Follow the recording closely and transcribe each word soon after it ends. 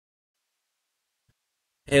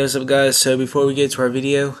Hey, what's up, guys? So before we get to our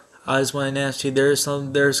video, I just want to announce to you there's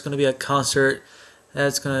going to be a concert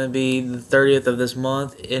that's going to be the 30th of this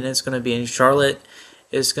month, and it's going to be in Charlotte.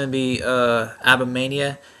 It's going to be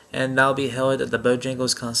Abomania, and that'll be held at the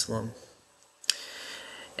Bojangles Consulum.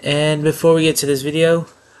 And before we get to this video,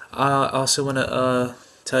 I also want to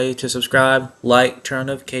tell you to subscribe, like, turn on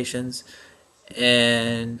notifications,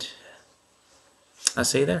 and I'll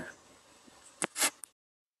see you there.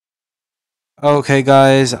 Okay,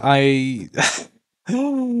 guys, I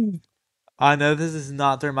know this is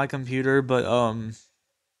not through my computer, but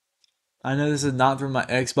I know this is not through my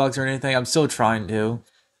Xbox or anything. I'm still trying to.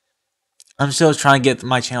 I'm still trying to get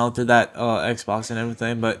my channel through that Xbox and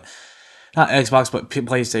everything, but not Xbox, but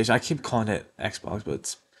PlayStation. I keep calling it Xbox, but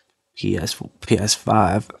it's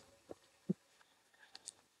PS5.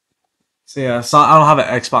 So yeah, so I don't have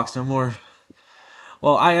an Xbox no more.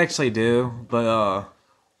 Well, I actually do, but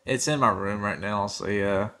it's in my room right now. So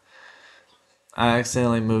yeah, I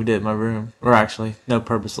accidentally moved it in my room, or actually, no,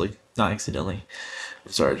 purposely, not accidentally.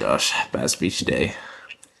 Sorry, Josh. Bad speech today.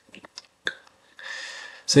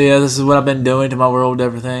 So yeah, this is what I've been doing to my world,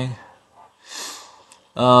 everything.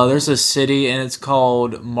 There's a city and it's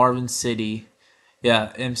called Marvin City.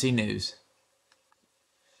 Yeah, MC News.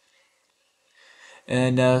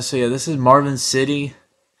 And so yeah, this is Marvin City.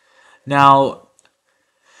 Now,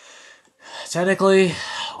 technically,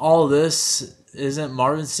 all this isn't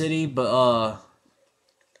Marvin City, but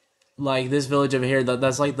like this village over here,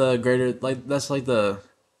 that's like the greater, like that's like the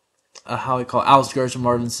how we call it, outskirts of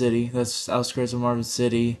Marvin City. That's outskirts of Marvin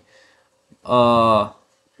City. Uh,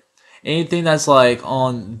 Anything that's like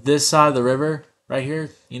on this side of the river, right here,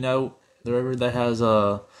 the river that has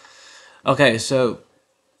Okay, so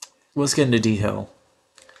let's get into detail.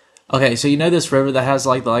 Okay, so you know this river that has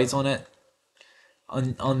like the lights on it?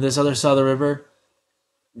 On this other side of the river?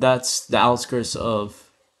 That's the outskirts of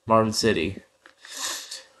Marvin City.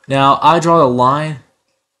 Now, I draw the line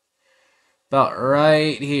about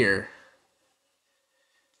right here.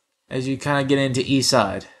 As you kind of get into east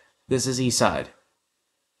side. This is east side.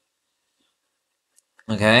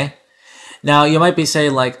 Okay? Now, you might be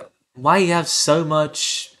saying like, why you have so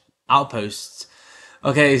much outposts?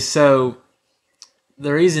 Okay, so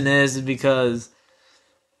the reason is because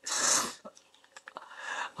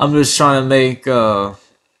I'm just trying to make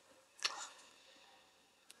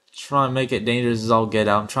it dangerous as all get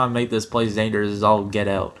out. I'm trying to make this place dangerous as all get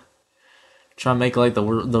out. Trying to make like the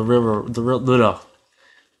river the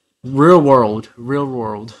real world.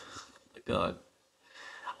 Oh my God,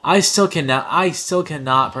 I still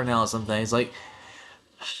cannot pronounce some things. Like,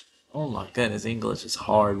 oh my goodness, English is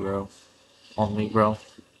hard, bro. On me, bro.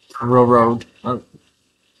 Railroad.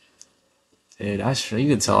 Dude, you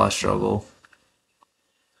can tell I struggle.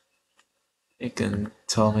 You can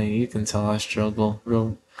tell I struggle.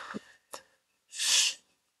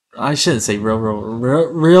 I shouldn't say real world.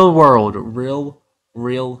 Real world. Real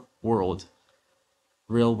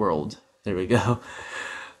world. There we go.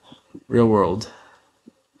 Real world.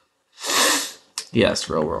 Yes,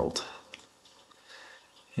 real world.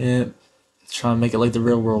 Yeah, try and make it like the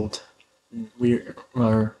real world.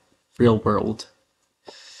 Or real world.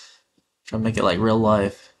 Try and make it like real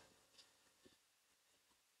life.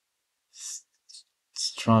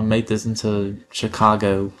 Try and make this into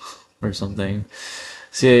Chicago or something.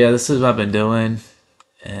 So yeah, this is what I've been doing.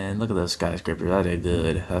 And look at those skyscrapers. I did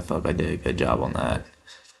good. I felt like I did a good job on that.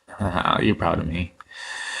 You're proud of me.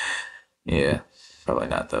 Yeah, probably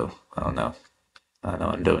not though. I don't know. I know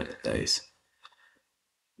what I'm doing these days.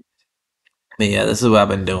 But yeah, this is what I've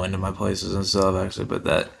been doing to my places and stuff actually, but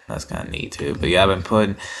that's kind of neat too. But yeah, I've been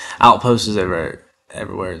putting outposts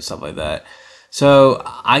everywhere and stuff like that. So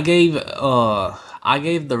I gave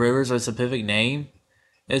the rivers a specific name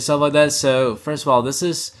and stuff like that. So first of all, this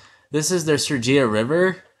is their Sergia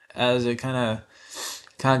River, as it kind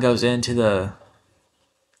of goes into the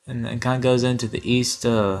and kind of goes into the east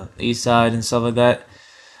side and stuff like that.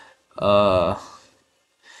 Uh,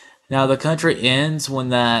 Now the country ends when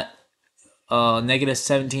that negative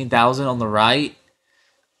 17,000 on the right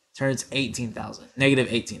turns 18,000. Negative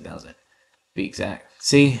 18,000, be exact.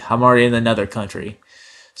 See, I'm already in another country.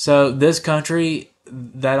 So this country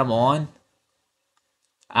that I'm on,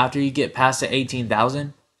 after you get past the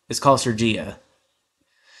 18,000, it's called Sergia.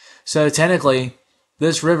 So technically,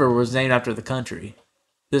 this river was named after the country.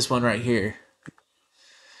 This one right here.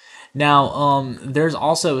 Now, there's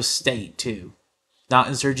also a state too. Not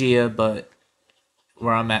in Sergia, but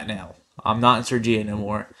where I'm at now. I'm not in Sergia no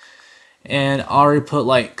more. And I already put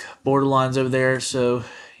like borderlines over there so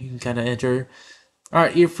you can kind of enter.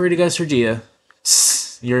 Alright, you're free to go Sergia.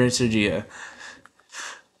 You're in Sergia.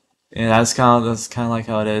 Yeah, that's kind of like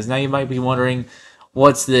how it is. Now you might be wondering,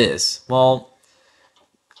 what's this? Well,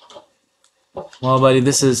 buddy, uh,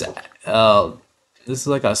 this is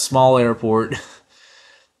like a small airport.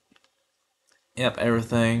 Yep,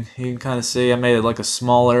 everything. You can kind of see I made it like a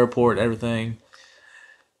small airport, everything.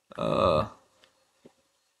 Uh,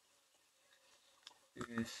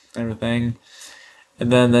 everything. And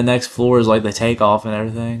then the next floor is like the takeoff and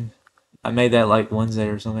everything. I made that like Wednesday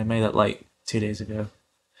or something. I made that like 2 days ago.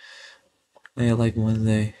 I made it like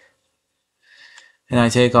Wednesday. And I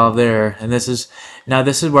take off there. And this is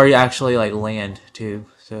where you actually like land too.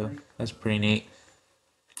 So that's pretty neat.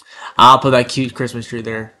 I'll put that cute Christmas tree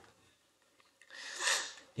there.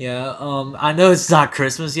 Yeah, I know it's not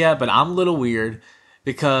Christmas yet, but I'm a little weird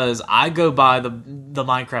because I go by the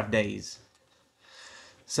Minecraft days.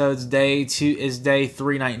 So it's day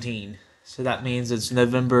 319. So that means it's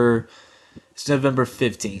November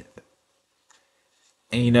 15th.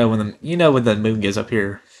 And you know when the moon gets up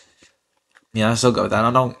here. Yeah, I still go with that.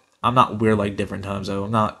 I'm not weird like different times though.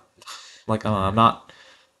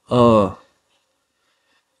 Uh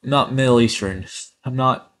I'm not Middle Eastern. I'm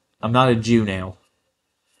not a Jew now.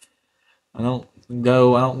 I don't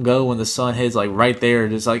go when the sun hits like right there,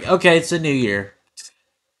 just like, okay, it's a new year.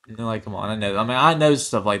 Like, come on, I know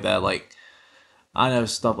stuff like that. Like, I know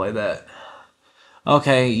stuff like that.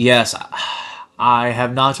 Okay, yes, I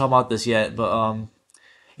have not talked about this yet, but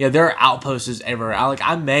yeah, there are outposts everywhere.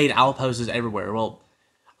 I made outposts everywhere. Well,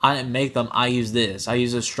 I didn't make them. I use this. I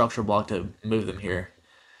use a structure block to move them here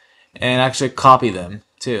and actually copy them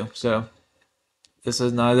too. So this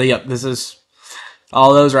is not. Yep, this is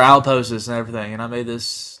all those are outposts and everything. And I made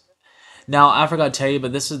this. Now I forgot to tell you,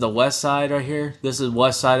 but this is the west side right here. This is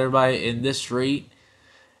west side, everybody, in this street.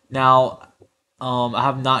 Now, I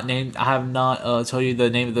have not told you the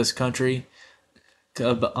name of this country.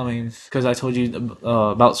 I mean, because I told you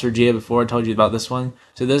about Sergia before. I told you about this one.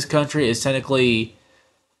 So this country is technically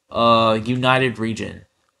United Region,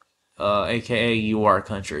 aka UR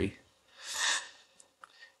country.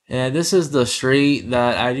 And this is the street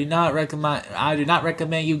that I do not recommend. I do not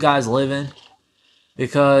recommend you guys live in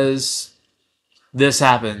because this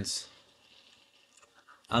happens.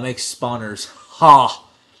 I make spawners. Ha!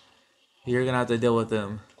 You're gonna have to deal with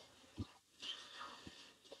them.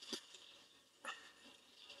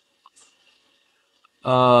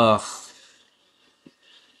 Uh,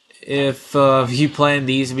 if you plan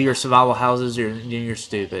these to be your survival houses, you're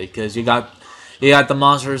stupid because you got the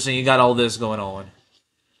monsters and you got all this going on.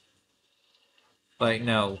 Like,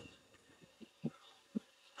 no,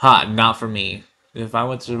 ha, not for me. If I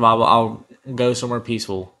went to survival, I'll go somewhere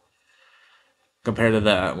peaceful. Compared to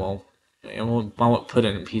that, well, I won't put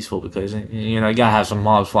it in peaceful because you gotta have some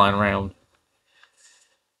mobs flying around.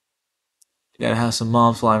 You gotta have some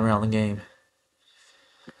mobs flying around the game.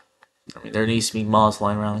 I mean, there needs to be mobs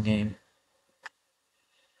flying around the game,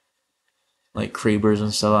 like creepers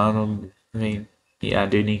and stuff. I don't know. I mean, yeah, I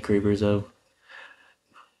do need creepers though,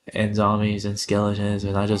 and zombies and skeletons,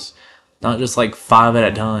 and not just like five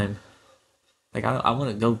at a time. Like I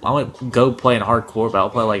want to go play in hardcore, but I'll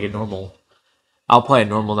play like a normal. I'll play a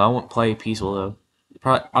normal though. I won't play peaceful though.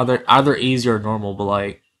 Probably either easy or normal, but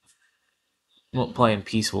like I won't play in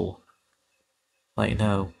peaceful. Like,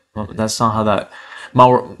 no, that's not how that.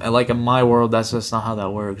 Like in my world, that's just not how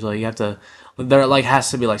that works. Like, you have to. There like has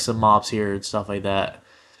to be like some mobs here and stuff like that.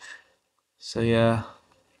 So yeah,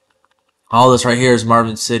 all this right here is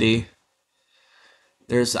Marvin City.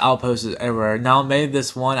 There's outposts everywhere. Now I made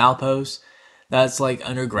this one outpost that's like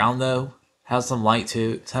underground though. Has some light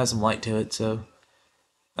to it. So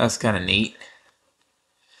that's kind of neat.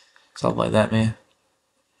 Stuff like that, man.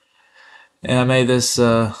 And I made this.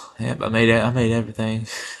 Yep, I made it. I made everything.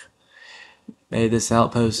 Made this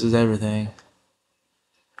outpost is everything.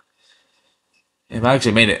 If I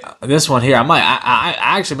actually made it, this one here, I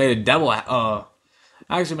actually made a double. I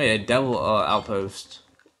actually made a double outpost.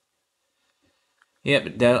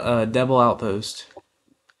 Yep, double outpost.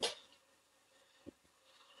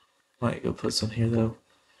 Might go put some here though.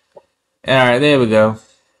 All right, there we go.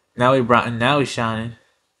 Now we shining.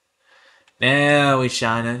 Now we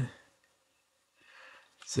shining.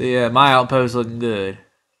 So yeah, my outpost looking good.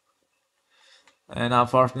 And not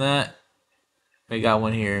far from that, we got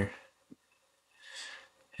one here.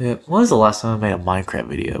 Yep. When was the last time I made a Minecraft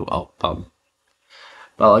video? Oh, about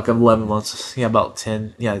like 11 months. Yeah, about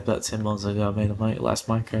 10. Yeah, about 10 months ago, I made my last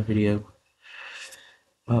Minecraft video.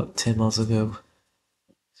 About 10 months ago.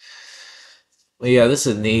 But yeah, this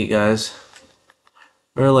is neat, guys.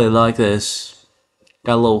 Really like this.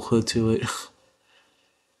 Got a little hood to it.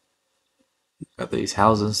 Got these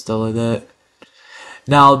houses and stuff like that.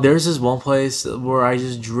 Now there's this one place where I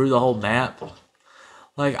just drew the whole map.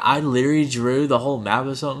 Like I literally drew the whole map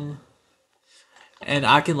of something, and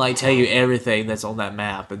I can like tell you everything that's on that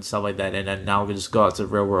map and stuff like that. And then now I can just go out to the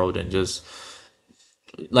real world and just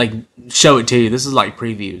like show it to you. This is like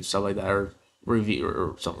preview stuff like that, or review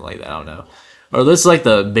or something like that. I don't know. Or this is like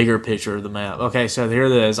the bigger picture of the map. Okay, so here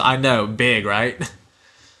it is. I know, big, right?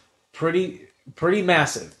 Pretty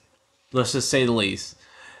massive. Let's just say the least.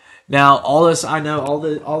 Now, all this I know, all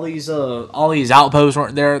these outposts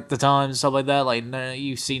weren't there at the time and stuff like that. Like, no,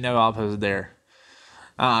 you see no outposts there.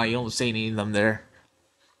 You don't see any of them there.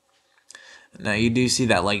 Now you do see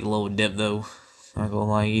that like little dip though. Not gonna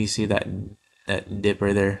lie, you see that dip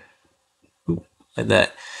right there, like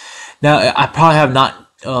that. Now I probably have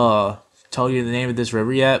not told you the name of this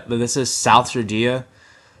river yet, but this is South Sergia.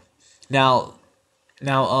 Now,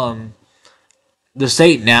 now the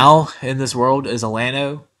state now in this world is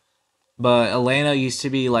Alano, but Alano used to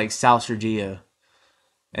be like South Sergia,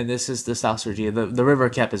 and this is the South Sergia. The river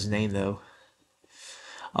kept its name though.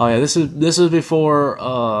 Oh yeah, this is before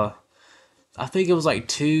I think it was like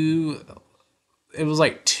two. It was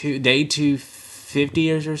like day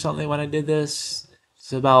 250 or something when I did this.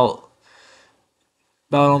 It's about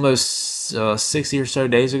almost 60 or so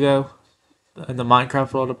days ago in the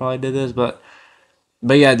Minecraft world. I probably did this, but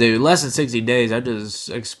yeah, dude, less than 60 days, I just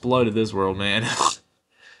exploded this world, man.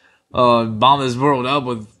 Bombed this world up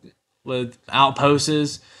with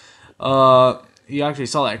outposts. You actually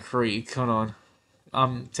saw that creek. Hold on,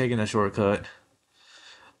 I'm taking a shortcut.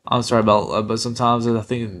 I'm sorry about, but sometimes I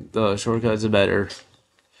think the shortcuts are better.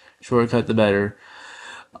 Shortcut the better.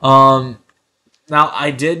 Um, Now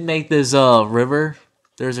I did make this river.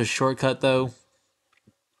 There's a shortcut though.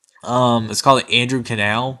 It's called the Andrew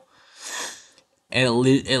Canal, and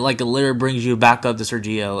it like it literally brings you back up to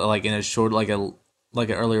Sergio like in a short like an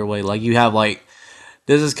earlier way. Like you have like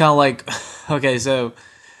this is kind of like okay, so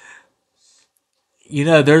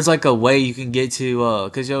there's like a way you can get to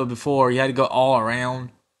because before you had to go all around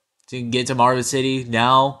to get to Marvin City.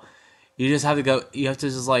 Now you just have to go. You have to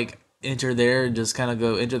just like enter there and just kind of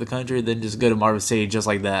go enter the country, then just go to Marvin City just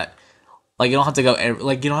like that. Like you don't have to go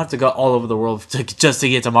like you don't have to go all over the world just to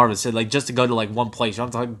get to Marvin City. Like just to go to like one place. You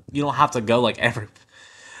don't have to go like every.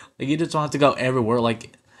 Like you just don't have to go everywhere.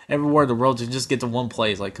 Like everywhere in the world to just get to one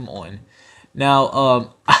place. Like come on.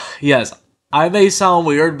 Now, yes, I may sound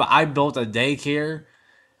weird, but I built a daycare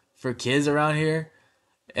for kids around here,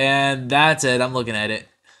 and that's it. I'm looking at it.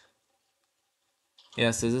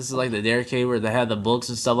 Yeah, so this is like the daycare where they have the books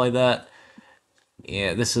and stuff like that.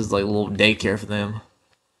 Yeah, this is like a little daycare for them.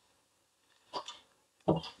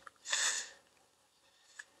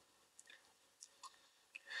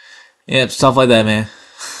 Yeah, stuff like that, man.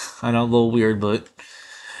 I know a little weird, but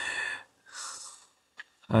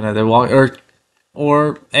I know they're walking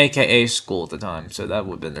or AKA school at the time, so that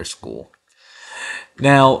would have been their school.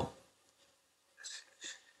 Now,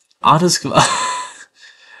 I'll just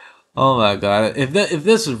oh my god, if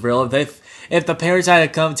this was real, if the parents had to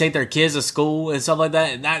come take their kids to school and stuff like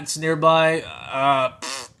that, and that's nearby,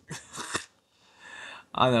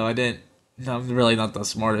 I know I didn't. I'm really not the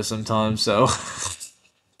smartest sometimes, so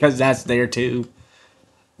because that's there too.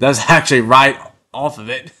 That's actually right off of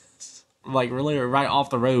it, like really right off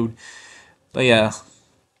the road. But yeah,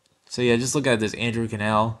 so yeah, just look at this Andrew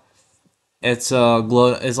Canal. It's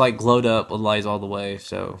it's like glowed up with lights all the way,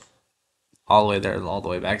 so all the way there and all the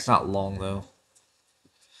way back. It's not long though.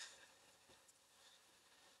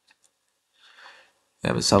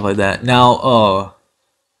 Yeah, but stuff like that. Now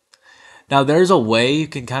there's a way you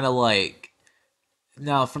can kind of like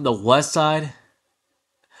now from the west side.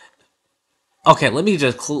 Okay, let me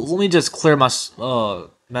just clear my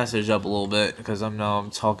message up a little bit because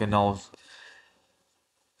I'm talking all.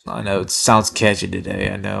 I know it sounds catchy today.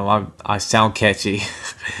 I know I sound catchy.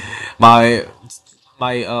 my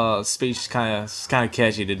speech kind of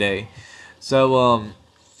catchy today. So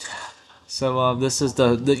this is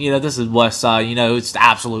this is west side. It's the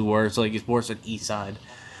absolute worst. Like it's worse than east side.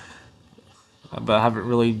 But I haven't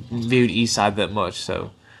really viewed east side that much. So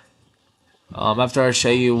after I show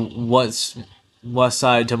you what's west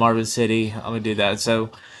side to Marvin City, I'm gonna do that. So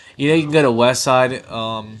you can go to west side.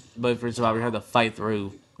 But for example, you have to fight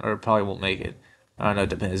through, or probably won't make it. I don't know. It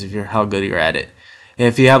depends if you're how good you're at it.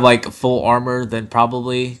 If you have like full armor, then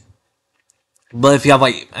probably. But if you have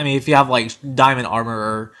like, I mean, if you have like diamond armor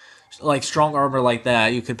or like strong armor like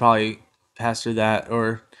that, you could probably pass through that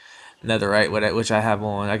or netherite, which I have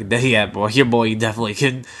on. I could, yeah, boy, your boy, you definitely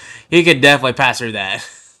can. He could definitely pass through that.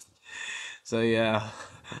 So yeah,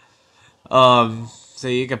 so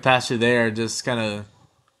you can pass through there. Just kind of,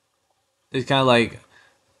 it's kind of like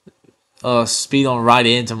speed on right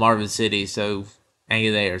into Marvin City. So and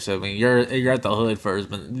you're there. So I mean, you're at the hood first,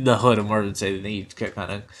 but the hood of Marvin City. Then you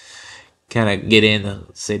kind of get in the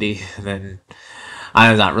city. And then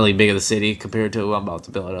I'm not really big of the city compared to what I'm about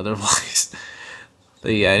to build otherwise.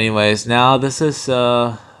 But yeah, anyways, now this is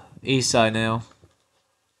east side now.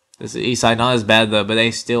 This is east side, not as bad though, but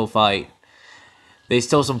they still fight. There's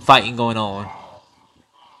still some fighting going on.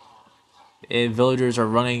 And villagers are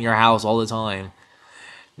running your house all the time.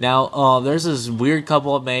 Now, there's this weird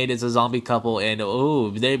couple I made. It's a zombie couple, and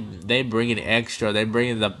oh, they bring in extra. They bring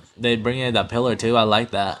in the pillar too. I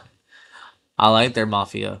like that. I like their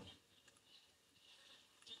mafia.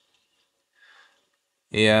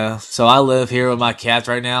 Yeah. So I live here with my cats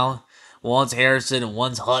right now. One's Harrison and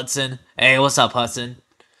one's Hudson. Hey, what's up, Hudson?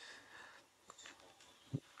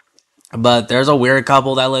 But there's a weird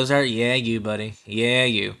couple that lives there. Yeah, you, buddy. Yeah,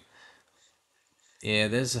 you. Yeah,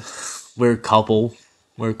 there's a weird couple.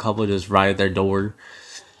 Weird couple just right at their door.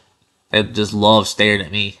 They just love staring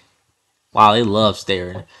at me. Wow, they love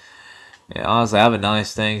staring. Yeah, honestly, I have a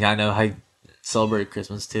nice thing. I know I celebrate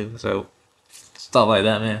Christmas too, so stuff like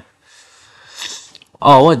that, man.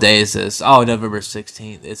 Oh, what day is this? Oh, November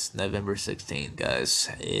 16th. It's November 16th, guys.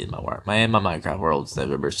 In my Minecraft world, it's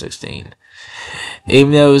November 16th.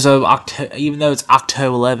 Even though it's October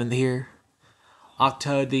 11th here,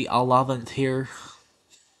 October the 11th here,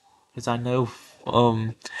 because I know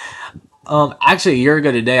actually a year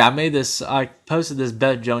ago today I posted this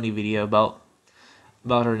Beth Joni video about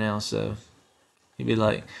her now, so you'd be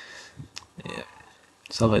like, yeah,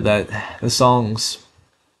 stuff like that. The song's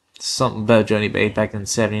something about Joni made back in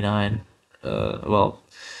 '79. Well,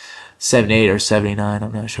 '78 or '79,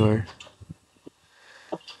 I'm not sure.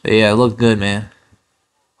 But yeah, it looked good, man.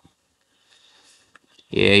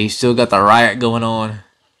 Yeah, you still got the riot going on.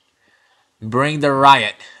 Bring the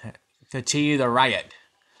riot. Continue the riot.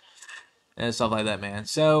 And stuff like that, man.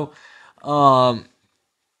 So, um,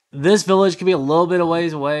 this village could be a little bit of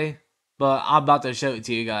ways away, but I'm about to show it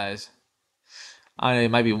to you guys. I know you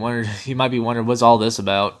might be wondering what's all this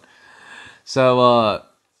about. So,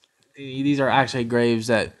 these are actually graves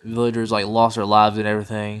that villagers like lost their lives and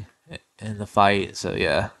everything in the fight. So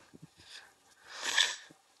yeah.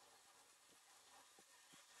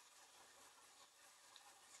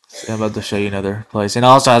 So I'm about to show you another place, and it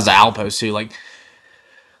also has the outpost too.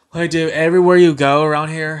 Dude, everywhere you go around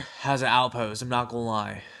here has an outpost. I'm not gonna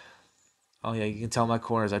lie. Oh yeah, you can tell my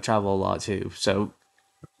corners. I travel a lot too, so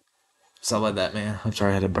stuff like that, man. I'm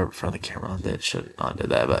sorry I had to burp in front of the camera. That should not do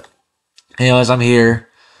that, but anyways, I'm here.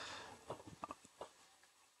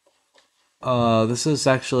 This is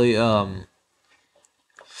actually now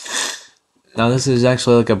this is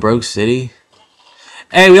actually like a broke city.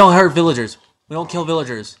 Hey, we don't hurt villagers. We don't kill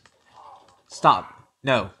villagers. Stop.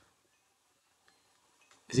 No.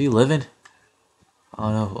 Is he living?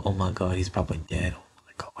 Oh no. Oh my god, he's probably dead. Oh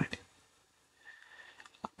my god.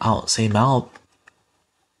 I don't see him out.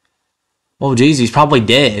 Oh jeez, he's probably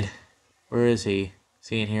dead. Where is he? Is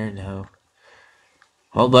he in here? No.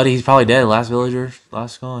 Well, buddy, he's probably dead. Last villager.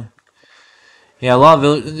 Last gone. Yeah, a lot of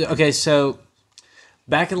villagers. Okay, so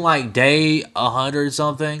back in like day 100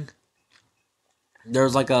 something, there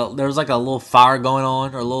was like a little fire going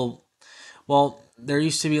on, or a little. Well, there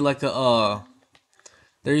used to be like a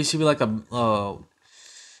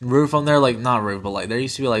roof on there, like not roof, but like there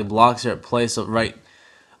used to be like blocks that placed right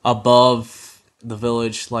above the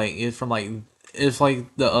village, like it's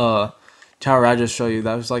like the tower I just showed you.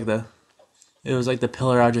 That was like the it was like the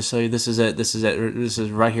pillar I just showed you. This is it. This is it. This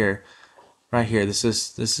is right here, right here. This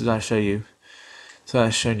is what I show you. So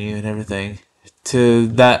I've shown you and everything to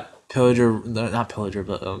that pillager, not pillager,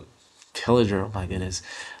 but pillager.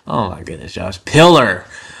 Oh my goodness, Josh, pillar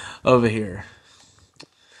over here.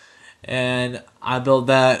 And I built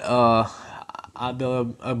that. I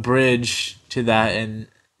built a bridge to that and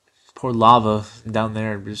poured lava down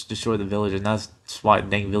there and just destroyed the village. And that's why the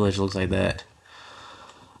dang village looks like that.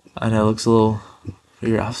 I know it looks a little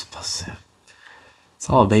weird. I was supposed to. It's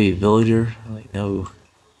all a baby villager. Like no,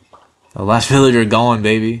 the last villager gone,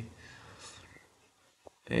 baby.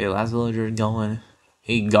 Hey, last villager gone.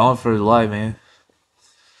 He gone for his life, man.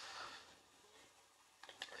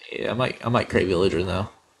 Yeah, I might create villagers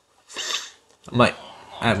now. I might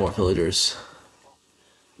add more villagers.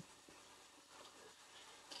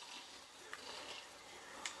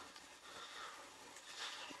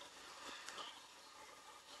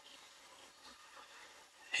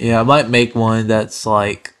 Yeah, I might make one that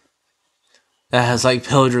has like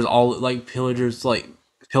pillagers like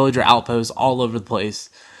pillager outposts all over the place.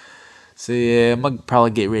 So yeah, I'm gonna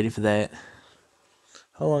probably get ready for that.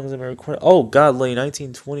 How long has it been recording? Oh godly,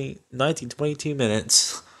 1922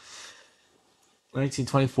 minutes.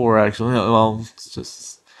 1924 actually. Well, it's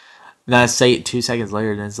just then I say it 2 seconds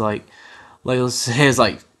later, and it's like let's say it's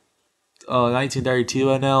like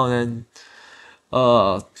 1932 I know, and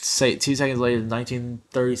then say it 2 seconds later,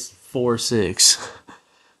 1934 6.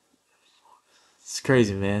 It's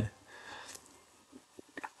crazy, man.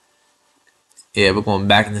 Yeah, we're going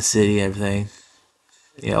back in the city, everything.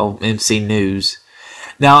 Yeah, old MC News.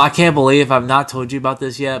 Now I can't believe I've not told you about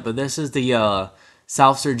this yet, but this is the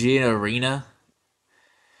South Sergina Arena,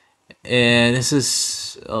 and this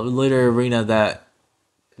is a literary arena that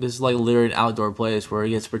this is like literally an outdoor place where it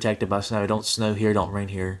gets protected by snow. Don't snow here, don't rain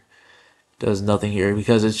here, does nothing here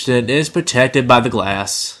because it's protected by the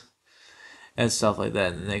glass and stuff like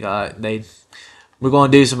that. And they we're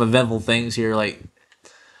going to do some eventful things here, like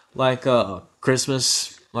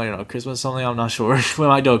Christmas, like Christmas something. I'm not sure. We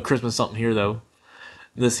might do a Christmas something here though.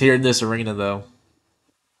 This here in this arena though.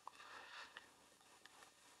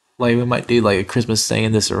 Like we might do like a Christmas thing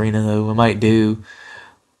in this arena though. We might do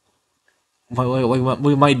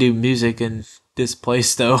music in this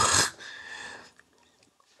place though.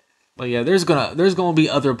 But yeah, there's gonna be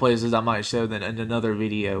other places I might show than in another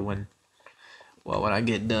video when I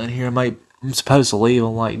get done here. I'm supposed to leave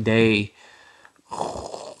on like day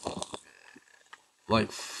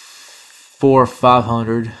like 4 or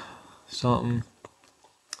 500 something.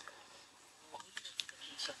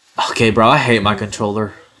 Okay, bro, I hate my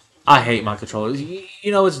controller. I hate my controller.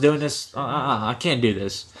 You know what's doing this? I can't do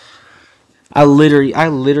this. I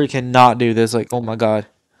literally cannot do this. Like, oh my god,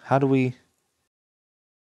 how do we?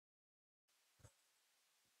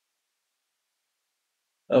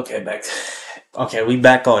 Okay, back. Okay, we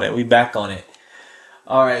back on it. We back on it.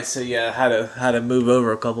 All right, so yeah, had to move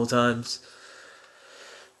over a couple times.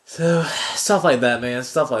 So stuff like that, man.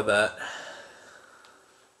 Stuff like that.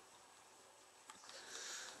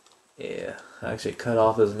 Yeah, I actually cut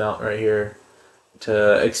off this mountain right here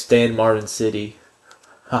to extend Marvin City.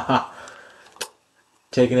 Haha,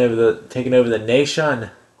 taking over the nation.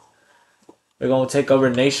 We're gonna take over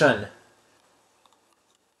the nation.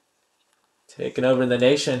 Taking over the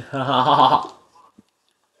nation. Ha.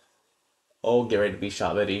 Oh, get ready to be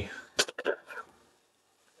shot, Betty.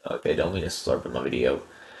 Okay, don't mean to slurp in my video.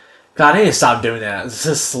 God, I need to stop doing that. It's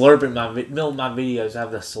just slurping my middle of my videos. I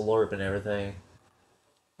have the slurp and everything.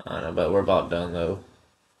 I don't know, but we're about done though.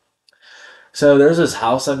 So there's this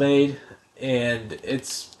house I made, and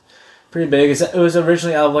it's pretty big. It was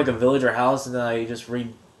originally out of like a villager house, and then I just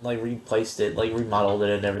replaced it, like remodeled it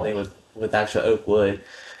and everything with actual oak wood.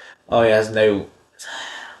 Oh yeah, it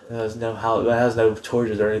has no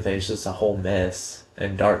torches or anything. It's just a whole mess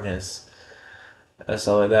and darkness and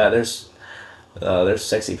stuff like that. There's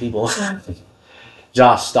sexy people.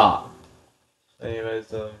 Josh, stop.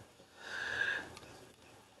 Anyways,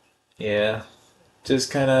 yeah, just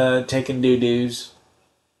kind of taking doo doos.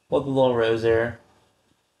 What the little rose there?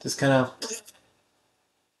 Just kind of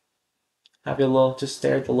have your little, just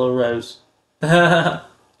stare at the little rose.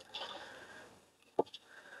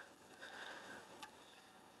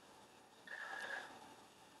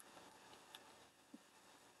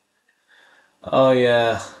 Oh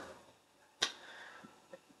yeah,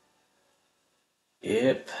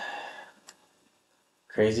 yep,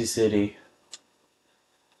 crazy city.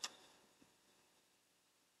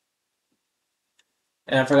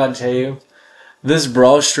 And I forgot to tell you, this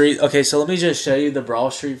Brawl Street. Okay, so let me just show you the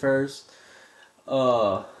Brawl Street first.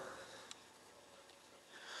 Uh,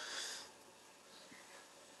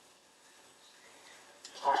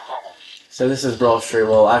 so this is Brawl Street.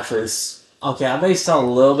 Well, actually, okay. I may sound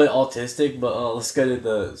a little bit autistic, but let's go to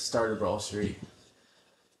the start of Brawl Street.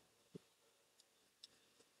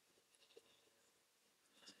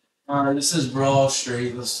 All right, this is Brawl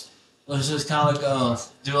Street. Let's just kind of like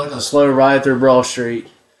do like a slow ride through Brawl Street.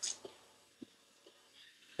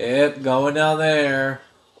 Yep, going down there,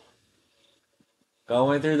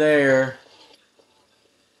 going through there.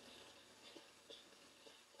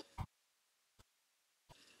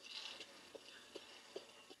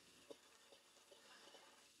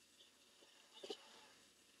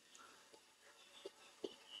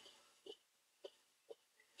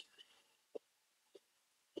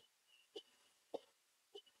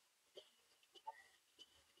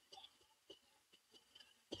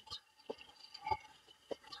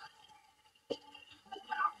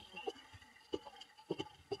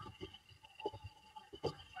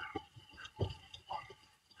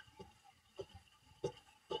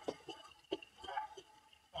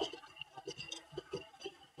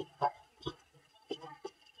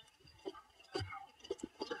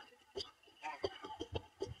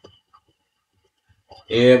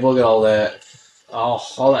 Yeah, look at all that. Oh,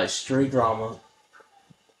 all that street drama.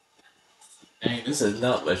 Dang, this is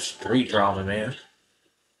not much street drama, man.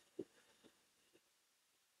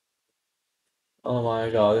 Oh my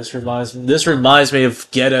god, this reminds me of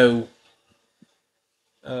ghetto.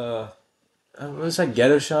 Uh, what's that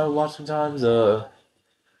ghetto show I watch sometimes?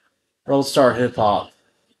 World Star Hip Hop.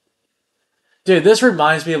 Dude, this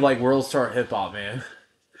reminds me of like World Star Hip Hop, man.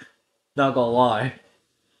 Not gonna lie.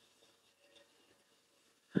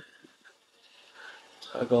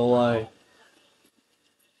 Not gonna lie.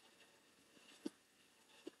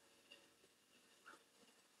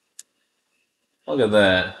 Look at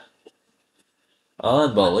that.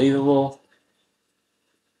 Unbelievable.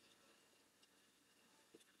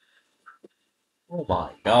 Oh my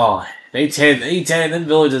god. They tearing them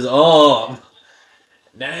villages up.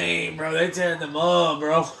 Dang, bro, they tearing them up,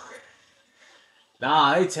 bro.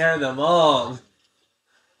 Nah, they tearing them up.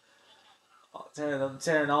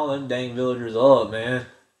 Tearing all them dang villagers up, man.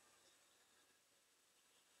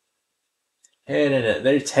 Hitting it.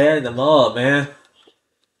 They're tearing them up, man.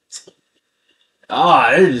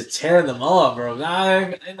 Ah, they're just tearing them up, bro. Now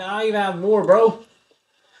I even have more, bro.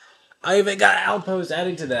 I even got outposts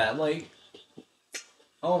adding to that. Like,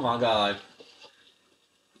 oh my god.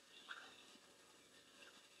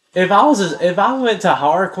 If I went to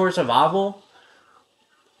hardcore survival,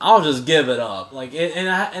 I'll just give it up. Like, and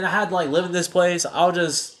I had to like live in this place. I'll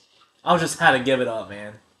just have to give it up,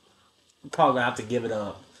 man. I'm probably gonna have to give it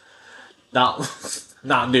up. Not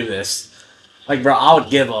not do this. Like, bro, I would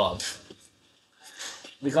give up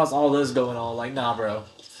because all this going on. Like, nah, bro.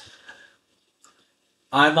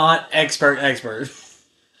 I'm not expert.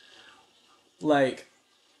 Like,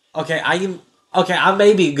 okay, I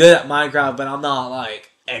may be good at Minecraft, but I'm not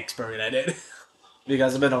like expert at it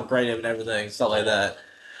because I've been on creative and everything, stuff like that.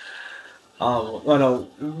 I know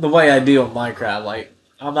the way I deal with Minecraft, like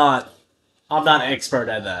I'm not expert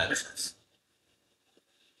at that.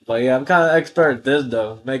 But yeah, I'm kind of expert at this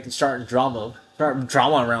though, starting drama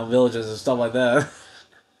around villages and stuff like that.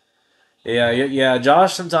 Yeah.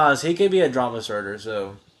 Josh sometimes he can be a drama starter,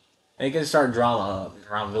 so he can start drama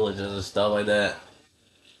around villages and stuff like that.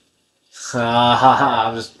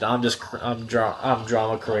 I'm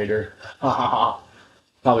drama creator.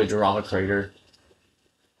 Probably drama creator.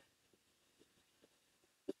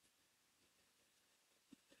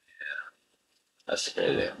 That's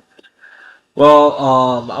crazy. Well,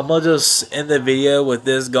 I'm gonna just end the video with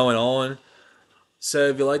this going on. So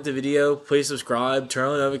if you like the video, please subscribe, turn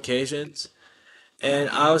on notifications, and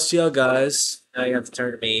I'll see y'all guys. Now you have to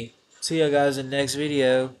turn to me. See y'all guys in the next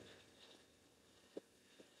video.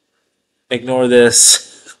 Ignore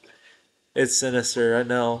this. It's sinister, I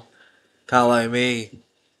know. Kinda like me.